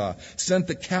King Asa, sent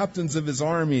the captains of his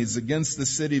armies against the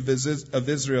city of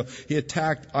Israel. He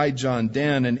attacked Ijon,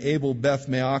 Dan, and Abel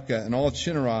Beth-Maacah, and all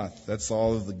Chinneroth, that's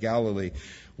all of the Galilee,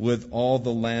 with all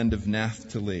the land of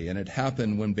Naphtali. And it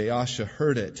happened when Baasha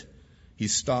heard it, he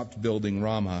stopped building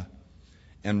Ramah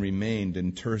and remained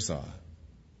in Tirzah.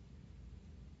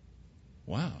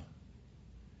 Wow.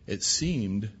 It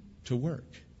seemed to work.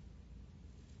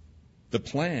 The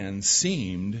plan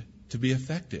seemed to be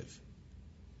effective.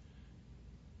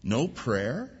 No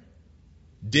prayer?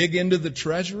 Dig into the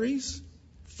treasuries?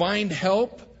 Find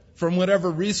help from whatever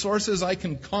resources I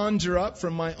can conjure up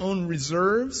from my own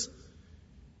reserves?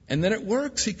 And then it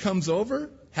works. He comes over,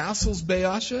 hassles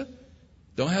Baasha.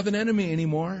 Don't have an enemy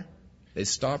anymore. They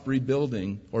stop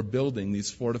rebuilding or building these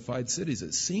fortified cities.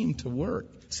 It seemed to work.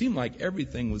 It seemed like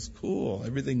everything was cool.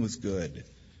 Everything was good.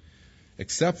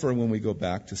 Except for when we go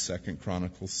back to 2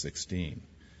 Chronicles 16.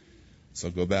 So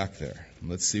go back there. And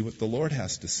let's see what the Lord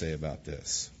has to say about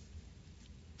this.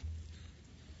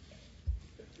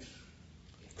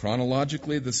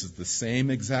 Chronologically, this is the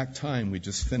same exact time we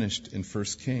just finished in 1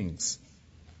 Kings.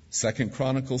 2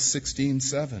 Chronicles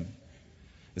 16:7.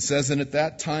 It says, and at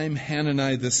that time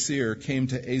Hanani the seer came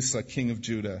to Asa, king of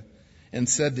Judah, and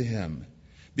said to him,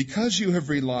 because you have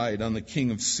relied on the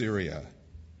king of Syria,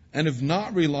 and have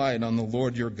not relied on the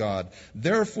Lord your God,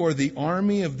 therefore the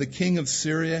army of the king of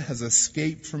Syria has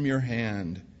escaped from your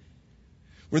hand.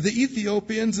 Were the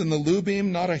Ethiopians and the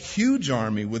Lubim not a huge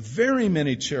army with very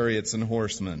many chariots and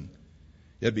horsemen?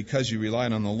 Yet because you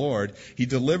relied on the Lord, he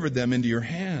delivered them into your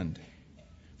hand.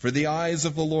 For the eyes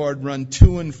of the Lord run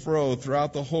to and fro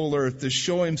throughout the whole earth to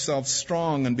show himself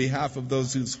strong on behalf of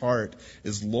those whose heart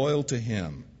is loyal to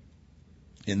him.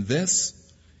 In this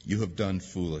you have done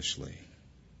foolishly.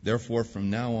 Therefore,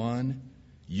 from now on,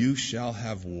 you shall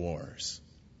have wars.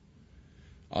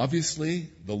 Obviously,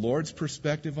 the Lord's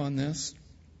perspective on this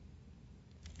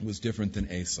was different than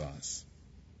Asa's.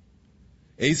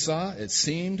 Asa, it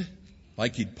seemed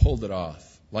like he'd pulled it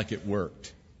off, like it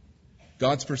worked.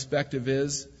 God's perspective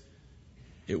is,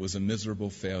 it was a miserable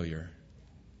failure.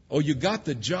 Oh, you got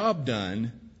the job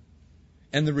done,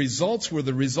 and the results were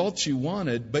the results you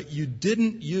wanted, but you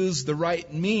didn't use the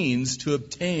right means to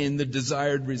obtain the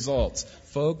desired results.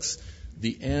 Folks,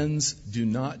 the ends do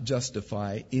not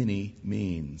justify any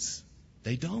means.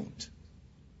 They don't.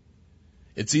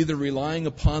 It's either relying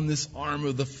upon this arm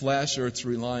of the flesh or it's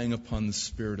relying upon the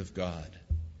Spirit of God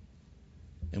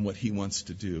and what he wants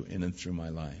to do in and through my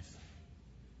life.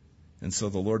 And so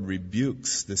the Lord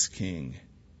rebukes this king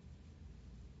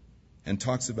and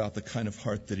talks about the kind of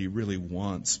heart that he really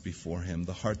wants before him,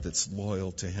 the heart that's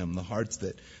loyal to him, the heart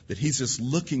that he's just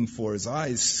looking for, his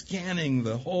eyes scanning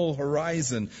the whole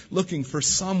horizon, looking for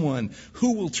someone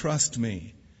who will trust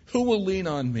me, who will lean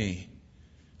on me,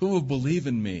 who will believe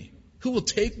in me, who will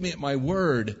take me at my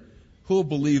word, who will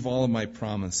believe all of my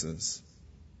promises.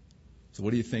 So what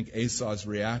do you think Asa's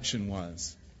reaction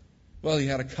was? Well, he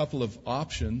had a couple of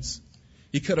options.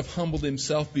 He could have humbled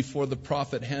himself before the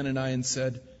prophet Hanani and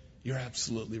said, you're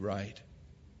absolutely right.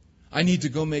 I need to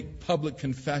go make public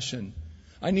confession.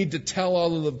 I need to tell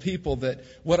all of the people that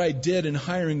what I did in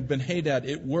hiring Ben-Hadad,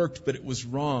 it worked, but it was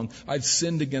wrong. I've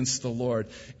sinned against the Lord,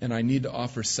 and I need to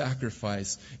offer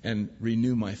sacrifice and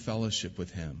renew my fellowship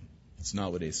with him. It's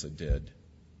not what Asa did.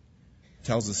 It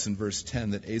tells us in verse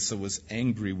 10 that Asa was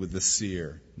angry with the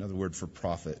seer, another word for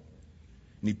prophet.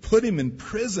 And he put him in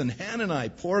prison. Hanani,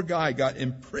 poor guy, got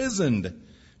imprisoned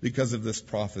because of this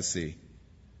prophecy.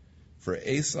 For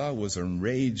Asa was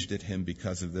enraged at him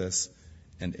because of this,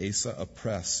 and Asa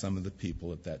oppressed some of the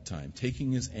people at that time,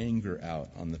 taking his anger out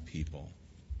on the people.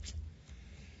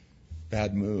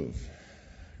 Bad move.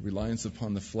 Reliance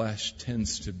upon the flesh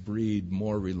tends to breed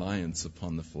more reliance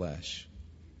upon the flesh.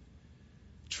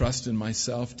 Trust in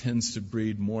myself tends to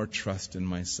breed more trust in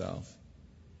myself.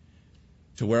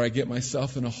 To where I get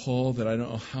myself in a hole that I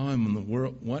don't know how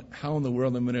in the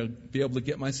world I'm going to be able to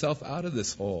get myself out of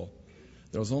this hole.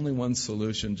 There's only one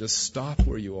solution. Just stop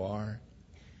where you are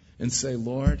and say,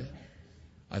 Lord,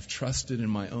 I've trusted in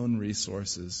my own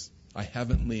resources. I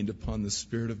haven't leaned upon the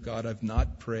Spirit of God. I've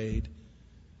not prayed.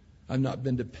 I've not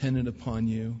been dependent upon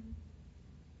you.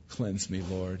 Cleanse me,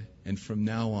 Lord. And from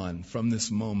now on, from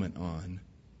this moment on,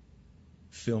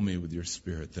 fill me with your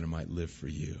Spirit that I might live for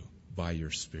you by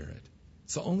your Spirit.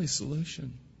 It's the only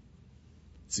solution.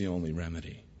 It's the only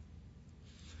remedy.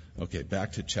 Okay,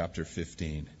 back to chapter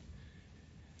 15.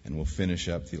 And we'll finish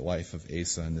up the life of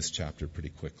Asa in this chapter pretty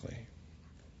quickly.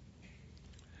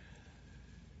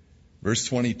 Verse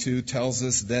 22 tells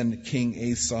us, Then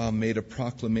King Asa made a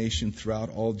proclamation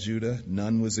throughout all Judah.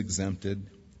 None was exempted.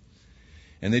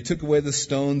 And they took away the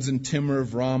stones and timber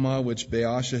of Ramah, which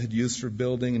Baasha had used for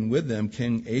building, and with them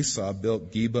King Asa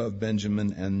built Geba of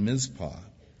Benjamin and Mizpah.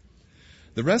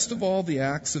 The rest of all the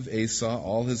acts of Asa,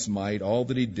 all his might, all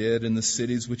that he did, and the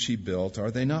cities which he built, are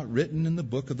they not written in the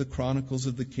book of the Chronicles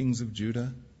of the kings of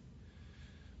Judah?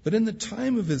 But in the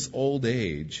time of his old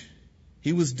age,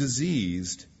 he was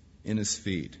diseased in his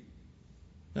feet.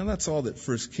 Now that's all that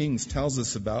 1 Kings tells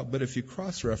us about, but if you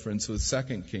cross-reference with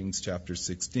 2 Kings chapter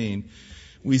 16,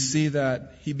 we see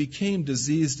that he became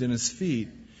diseased in his feet,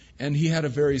 and he had a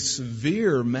very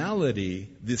severe malady,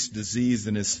 this disease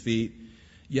in his feet.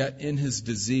 Yet in his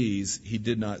disease, he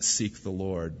did not seek the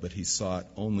Lord, but he sought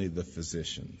only the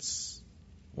physicians.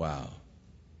 Wow.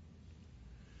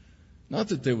 Not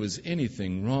that there was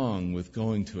anything wrong with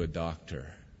going to a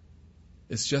doctor.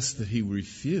 It's just that he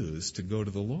refused to go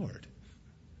to the Lord.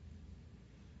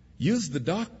 Use the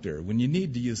doctor when you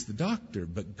need to use the doctor,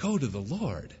 but go to the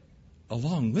Lord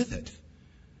along with it.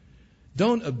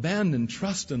 Don't abandon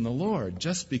trust in the Lord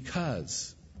just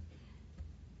because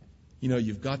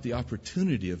you've got the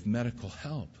opportunity of medical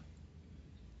help.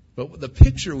 But the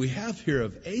picture we have here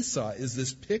of Asa is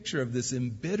this picture of this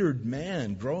embittered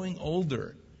man growing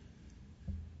older,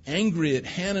 angry at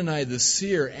Hanani the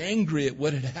seer, angry at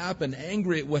what had happened,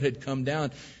 angry at what had come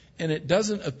down. And it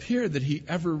doesn't appear that he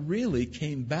ever really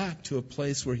came back to a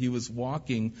place where he was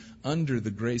walking under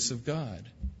the grace of God.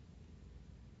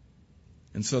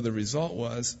 And so the result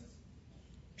was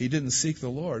he didn't seek the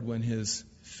Lord when his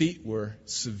feet were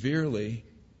severely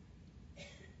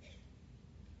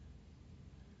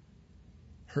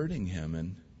hurting him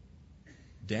and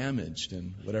damaged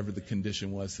in whatever the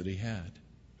condition was that he had.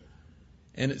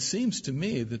 And it seems to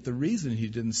me that the reason he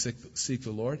didn't seek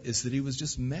the Lord is that he was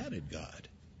just mad at God.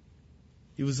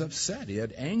 He was upset. He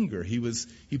had anger.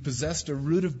 He possessed a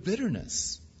root of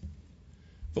bitterness.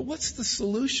 But what's the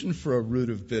solution for a root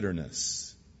of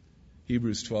bitterness?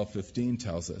 Hebrews 12:15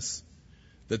 tells us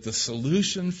that the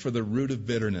solution for the root of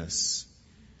bitterness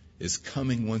is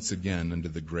coming once again under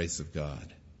the grace of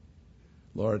God.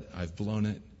 Lord, I've blown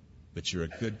it, but you're a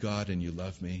good God and you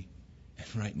love me.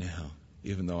 And right now,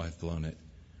 even though I've blown it,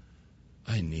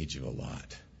 I need you a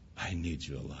lot. I need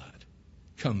you a lot.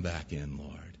 Come back in,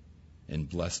 Lord, and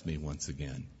bless me once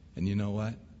again. And you know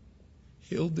what?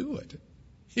 He'll do it.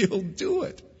 He'll do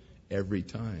it every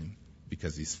time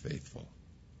because he's faithful.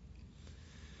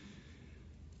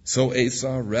 So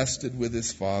Asa rested with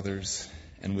his fathers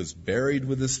and was buried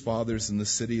with his fathers in the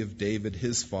city of David,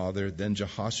 his father. Then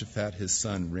Jehoshaphat, his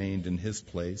son, reigned in his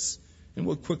place. And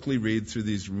we'll quickly read through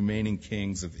these remaining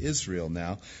kings of Israel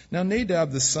now. Now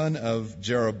Nadab, the son of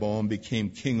Jeroboam, became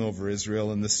king over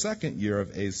Israel in the 2nd year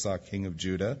of Asa, king of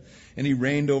Judah. And he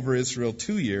reigned over Israel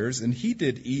 2 years, and he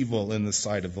did evil in the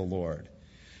sight of the Lord,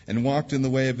 and walked in the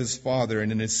way of his father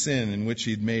and in his sin in which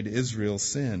he had made Israel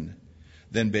sin.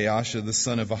 Then Baasha, the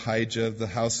son of Ahijah of the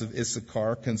house of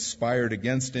Issachar, conspired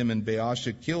against him, and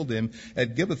Baasha killed him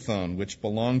at Gibbethon, which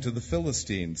belonged to the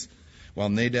Philistines, while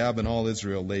Nadab and all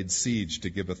Israel laid siege to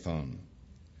Gibbethon.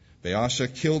 Baasha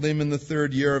killed him in the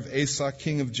 3rd year of Asa,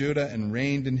 king of Judah, and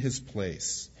reigned in his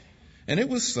place. And it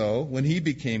was so, when he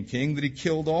became king, that he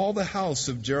killed all the house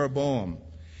of Jeroboam.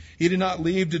 He did not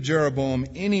leave to Jeroboam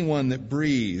anyone that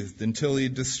breathed until he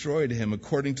had destroyed him,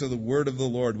 according to the word of the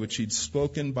Lord, which he'd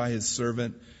spoken by his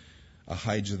servant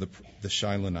Ahijah the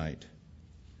Shilonite,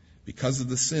 because of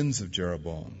the sins of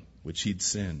Jeroboam, which he'd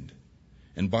sinned,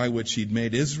 and by which he'd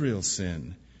made Israel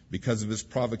sin, because of his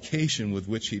provocation with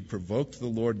which he'd provoked the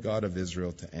Lord God of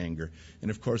Israel to anger.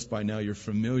 And of course, by now you're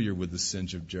familiar with the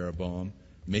sins of Jeroboam,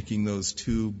 making those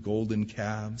 2 golden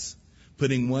calves,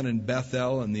 putting one in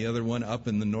Bethel and the other one up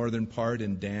in the northern part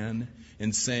in Dan,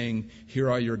 and saying,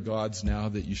 "Here are your gods now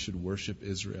that you should worship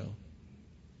Israel."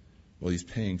 Well, he's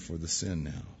paying for the sin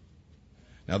now.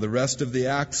 Now the rest of the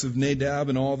acts of Nadab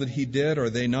and all that he did, are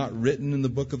they not written in the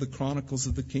book of the Chronicles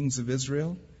of the kings of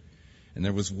Israel? And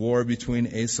there was war between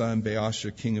Asa and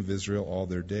Baasha, king of Israel, all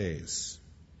their days.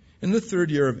 In the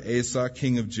 3rd year of Asa,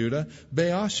 king of Judah,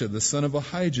 Baasha, the son of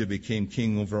Ahijah, became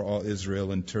king over all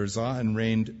Israel in Tirzah and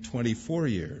reigned 24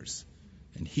 years.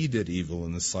 And he did evil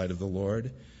in the sight of the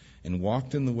Lord and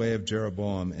walked in the way of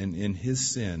Jeroboam and in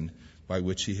his sin by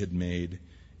which he had made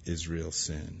Israel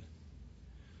sin.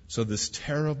 So this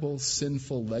terrible,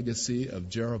 sinful legacy of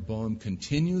Jeroboam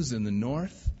continues in the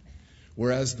north,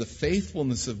 whereas the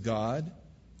faithfulness of God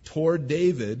toward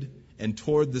David and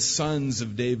toward the sons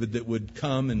of David that would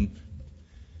come and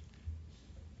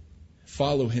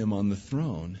follow him on the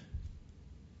throne,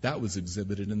 that was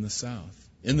exhibited in the south.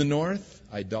 In the north,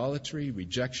 idolatry,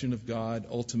 rejection of God,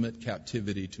 ultimate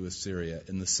captivity to Assyria.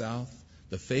 In the south,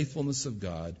 the faithfulness of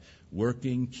God,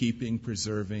 working, keeping,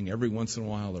 preserving, every once in a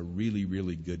while a really,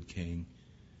 really good king,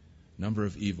 number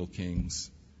of evil kings,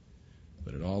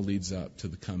 but it all leads up to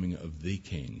the coming of the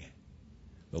king.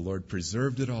 The Lord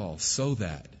preserved it all so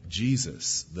that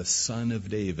Jesus, the Son of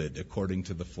David, according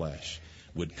to the flesh,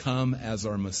 would come as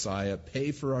our Messiah,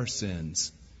 pay for our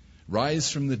sins, rise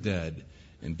from the dead,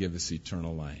 and give us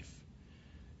eternal life.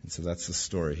 And so that's the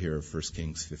story here of 1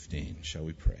 Kings 15. Shall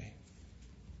we pray?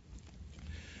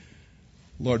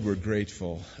 Lord, we're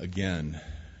grateful again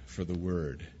for the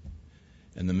Word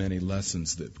and the many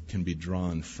lessons that can be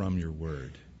drawn from your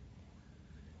Word.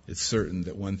 It's certain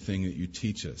that one thing that you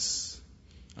teach us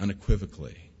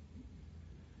unequivocally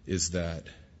is that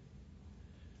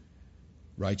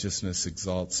righteousness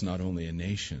exalts not only a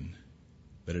nation,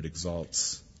 but it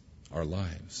exalts our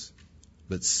lives.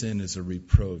 But sin is a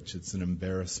reproach, it's an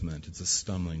embarrassment, it's a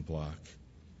stumbling block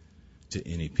to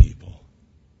any people.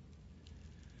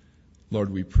 Lord,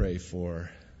 we pray for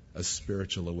a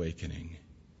spiritual awakening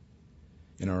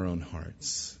in our own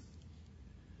hearts.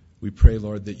 We pray,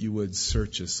 Lord, that you would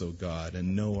search us, O God,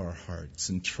 and know our hearts,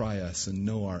 and try us and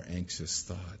know our anxious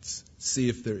thoughts. See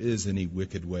if there is any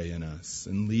wicked way in us,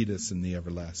 and lead us in the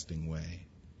everlasting way.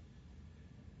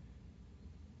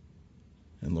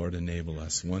 And Lord, enable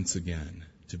us once again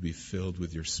to be filled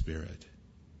with your Spirit,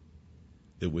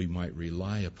 that we might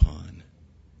rely upon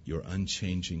your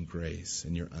unchanging grace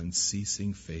and your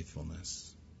unceasing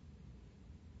faithfulness.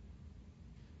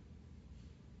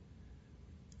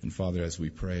 And Father, as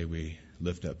we pray, we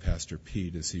lift up Pastor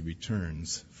Pete as he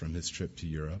returns from his trip to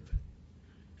Europe,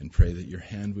 and pray that your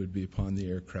hand would be upon the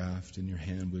aircraft and your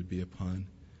hand would be upon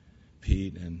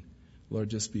Pete, and Lord,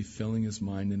 just be filling his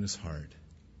mind and his heart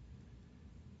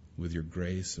with your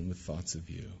grace and with thoughts of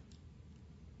you.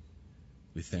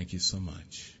 We thank you so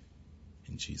much.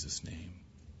 In Jesus' name.